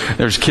numbers.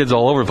 There's kids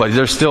all over the place.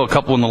 There's still a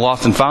couple in the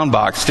lost and found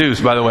box too,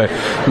 by the way.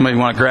 You might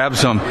want to grab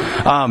some.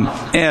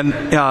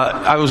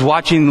 I was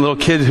watching little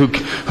kids who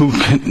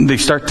they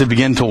start to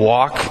begin to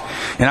walk.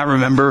 And I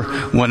remember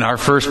when our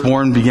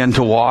firstborn began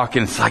to walk,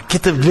 and it's like,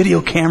 get the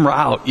video camera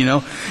out,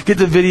 get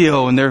the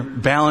video, and they're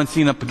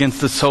balancing up against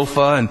the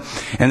sofa,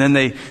 and then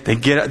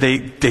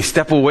they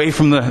step away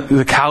from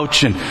the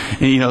couch, and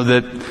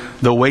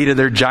the weight of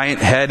their giant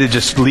head is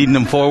just leading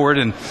them forward,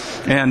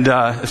 and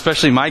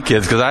especially my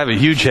kids, because I have a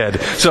huge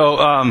head. So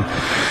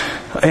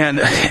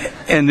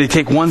and they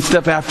take one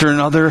step after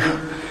another,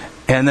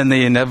 and then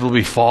they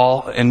inevitably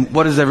fall. And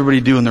what does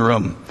everybody do in the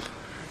room?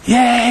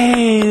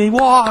 Yay, they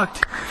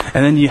walked.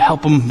 And then you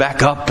help them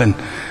back up and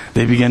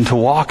they begin to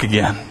walk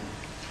again.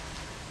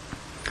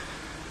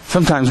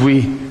 Sometimes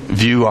we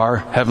view our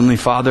Heavenly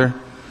Father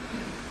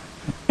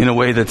in a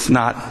way that's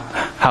not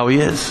how He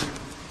is.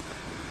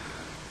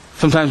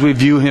 Sometimes we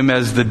view Him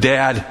as the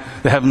dad,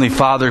 the Heavenly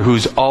Father,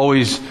 who's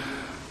always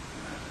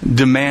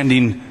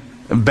demanding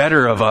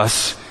better of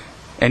us,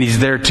 and He's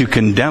there to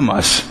condemn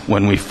us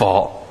when we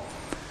fall.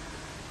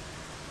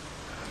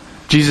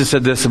 Jesus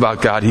said this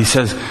about God. He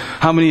says,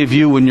 how many of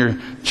you, when your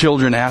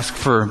children ask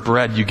for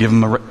bread, you give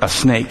them a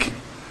snake? He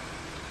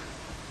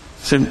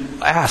said,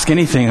 ask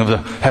anything of the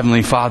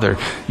Heavenly Father.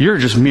 You're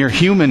just mere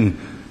human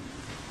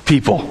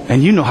people,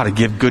 and you know how to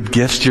give good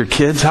gifts to your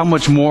kids. How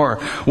much more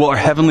will our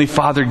Heavenly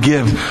Father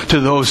give to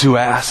those who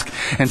ask?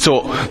 And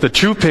so the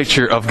true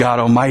picture of God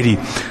Almighty,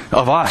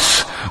 of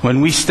us,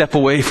 when we step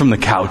away from the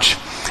couch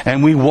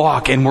And we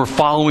walk and we're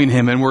following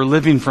Him and we're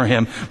living for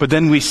Him. But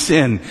then we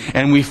sin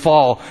and we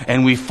fall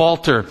and we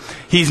falter.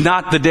 He's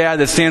not the dad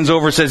that stands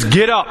over and says,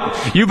 get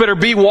up. You better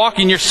be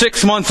walking. You're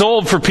 6 months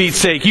old, for Pete's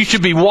sake. You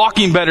should be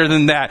walking better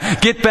than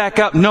that. Get back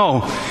up.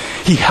 No.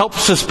 He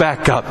helps us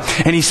back up.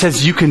 And He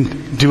says, you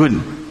can do it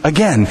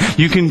again.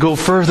 You can go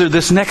further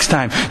this next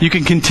time. You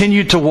can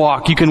continue to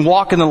walk. You can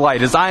walk in the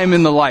light as I am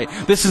in the light.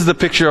 This is the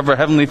picture of our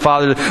Heavenly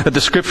Father that the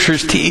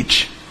Scriptures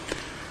teach.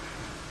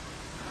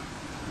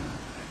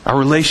 Our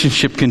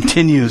relationship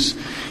continues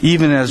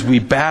even as we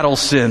battle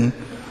sin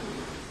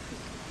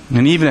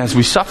and even as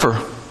we suffer.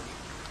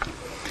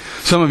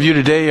 Some of you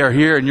today are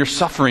here and you're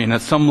suffering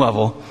at some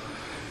level.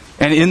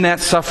 And in that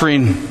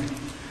suffering,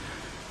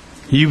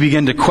 you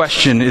begin to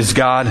question, is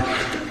God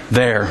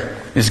there?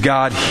 Is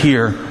God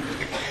here?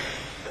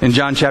 In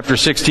John chapter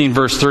 16,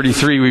 verse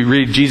 33, we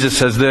read, Jesus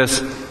says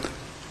this,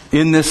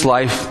 in this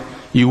life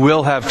you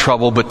will have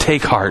trouble, but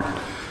take heart.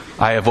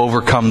 I have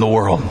overcome the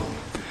world.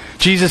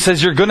 Jesus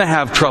says you're going to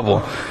have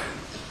trouble.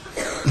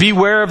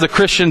 Beware of the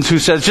Christians who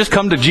says, just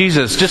come to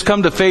Jesus, just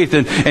come to faith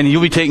and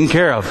you'll be taken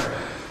care of.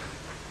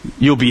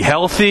 You'll be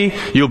healthy,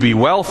 you'll be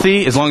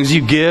wealthy as long as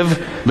you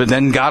give, but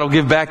then God will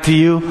give back to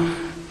you.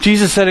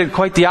 Jesus said it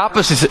quite the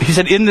opposite. He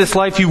said, in this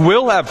life you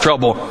will have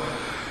trouble.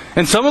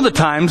 And some of the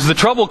times the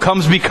trouble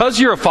comes because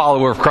you're a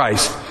follower of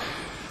Christ.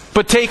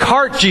 But take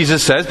heart,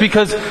 Jesus says,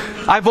 because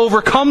I've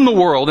overcome the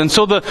world. And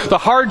so the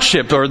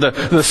hardship or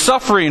the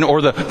suffering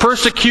or the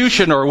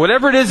persecution or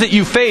whatever it is that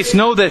you face,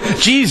 know that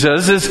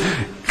Jesus has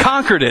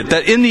conquered it.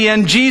 That in the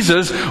end,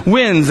 Jesus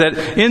wins. That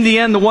in the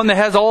end, the one that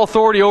has all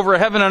authority over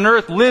heaven and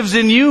earth lives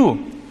in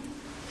you.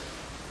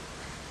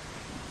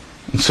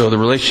 And so the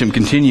relationship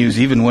continues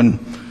even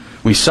when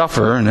we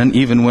suffer and then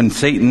even when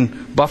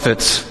Satan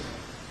buffets.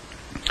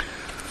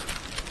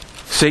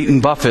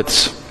 Satan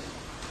buffets.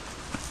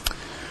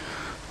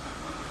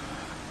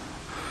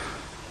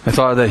 I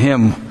thought of the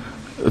hymn,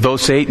 though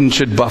Satan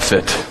should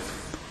buffet,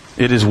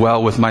 it is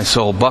well with my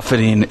soul.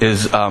 Buffeting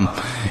is,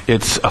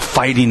 it's a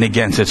fighting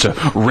against, it's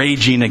a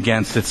raging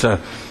against, it's an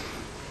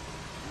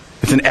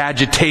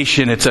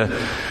agitation,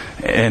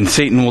 and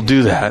Satan will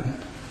do that.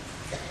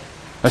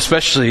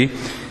 Especially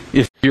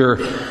if you're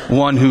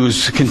one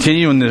who's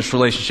continuing this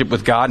relationship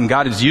with God and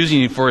God is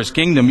using you for His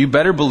kingdom, you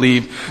better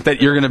believe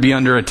that you're going to be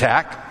under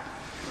attack.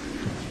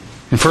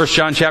 In 1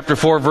 John chapter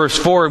 4, verse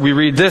 4, we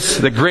read this,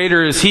 the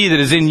greater is He that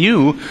is in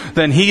you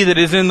than he that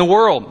is in the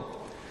world.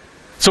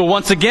 So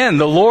once again,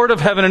 the Lord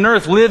of heaven and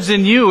earth lives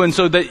in you, and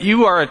so that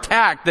you are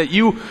attacked, that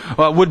you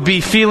would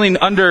be feeling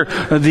under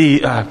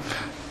the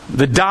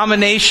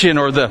domination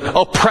or the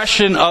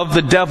oppression of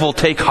the devil,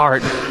 take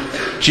heart.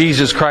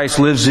 Jesus Christ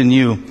lives in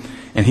you,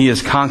 and He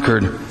has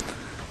conquered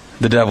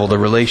the devil. The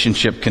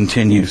relationship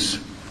continues.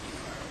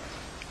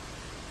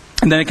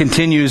 And then it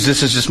continues,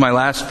 this is just my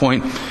last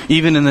point,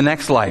 even in the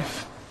next life.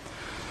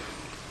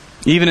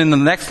 Even in the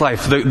next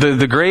life,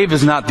 the grave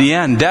is not the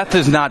end. Death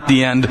is not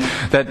the end.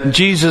 That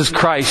Jesus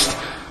Christ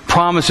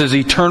promises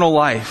eternal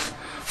life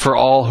for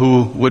all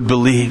who would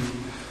believe.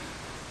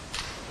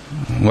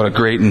 What a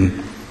great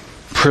and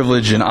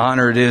privilege and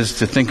honor it is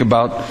to think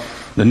about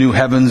the new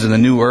heavens and the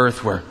new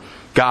earth where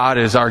God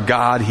is our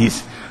God.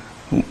 He's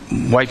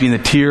wiping the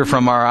tear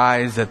from our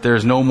eyes, that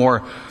there's no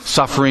more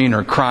suffering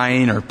or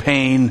crying or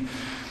pain.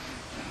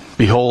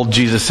 Behold,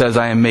 Jesus says,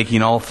 I am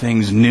making all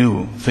things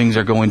new. Things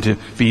are going to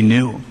be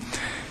new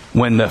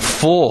when the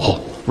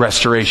full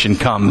restoration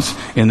comes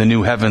in the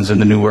new heavens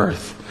and the new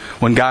earth.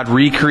 When God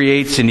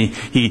recreates and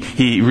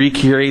He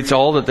recreates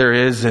all that there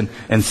is and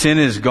sin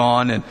is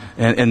gone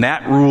and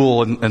that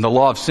rule and the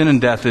law of sin and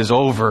death is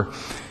over.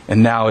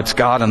 And now it's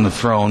God on the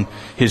throne,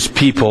 His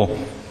people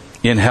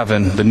in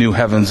heaven, the new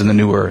heavens and the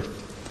new earth.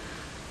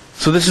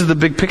 So this is the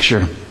big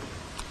picture.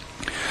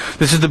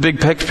 This is the big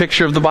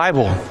picture of the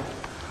Bible.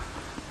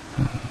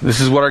 This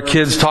is what our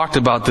kids talked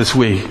about this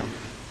week.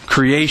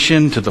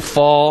 Creation to the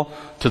fall,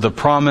 to the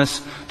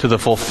promise, to the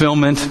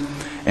fulfillment,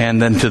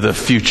 and then to the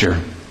future.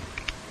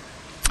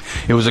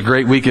 It was a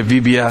great week at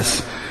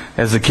VBS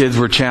as the kids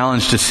were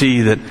challenged to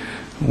see that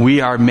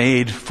we are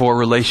made for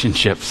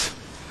relationships.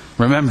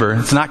 Remember,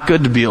 it's not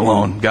good to be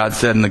alone, God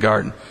said in the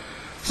garden.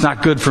 It's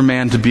not good for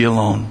man to be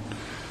alone.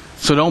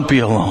 So don't be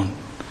alone.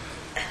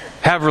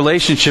 Have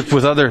relationship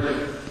with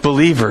other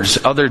believers,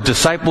 other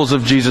disciples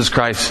of Jesus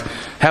Christ.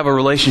 Have a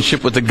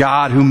relationship with the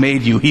God who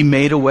made you. He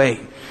made a way.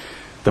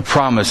 The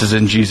promise is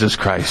in Jesus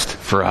Christ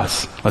for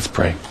us. Let's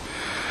pray.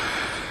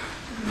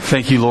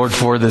 Thank you, Lord,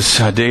 for this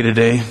day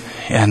today.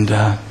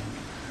 And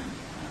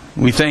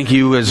we thank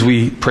you, as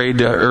we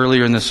prayed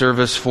earlier in the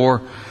service,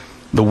 for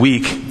the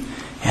week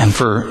and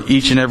for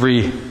each and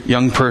every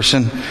young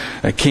person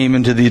that came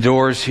into the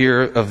doors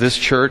here of this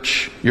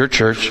church, your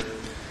church.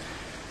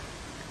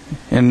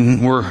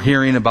 And we're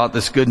hearing about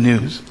this good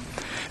news.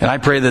 And I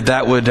pray that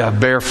that would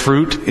bear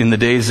fruit in the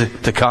days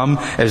to come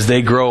as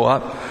they grow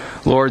up.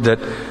 Lord, that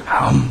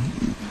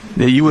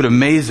you would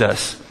amaze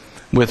us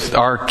with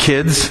our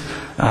kids,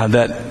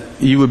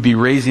 that you would be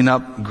raising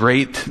up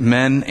great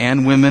men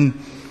and women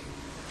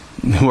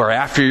who are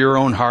after your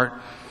own heart.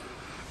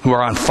 who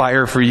are on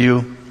fire for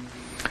you,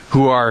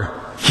 who are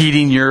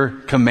heeding your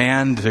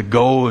command to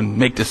go and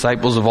make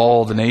disciples of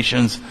all the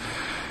nations.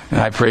 And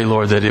I pray,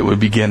 Lord, that it would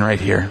begin right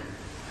here.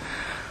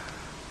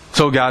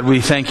 So God,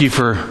 we thank you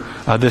for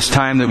this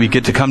time that we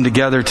get to come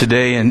together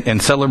today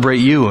and celebrate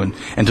you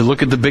and to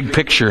look at the big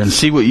picture and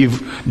see what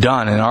you've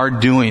done and are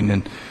doing.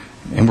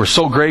 And we're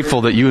so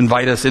grateful that you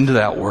invite us into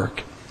that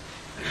work.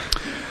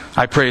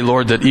 I pray,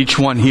 Lord, that each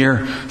one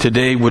here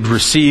today would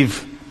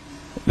receive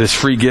this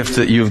free gift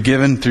that you have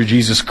given through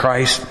Jesus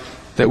Christ,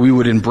 that we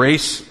would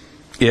embrace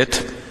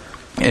it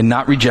and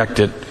not reject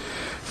it.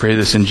 Pray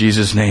this in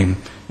Jesus' name.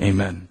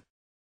 Amen.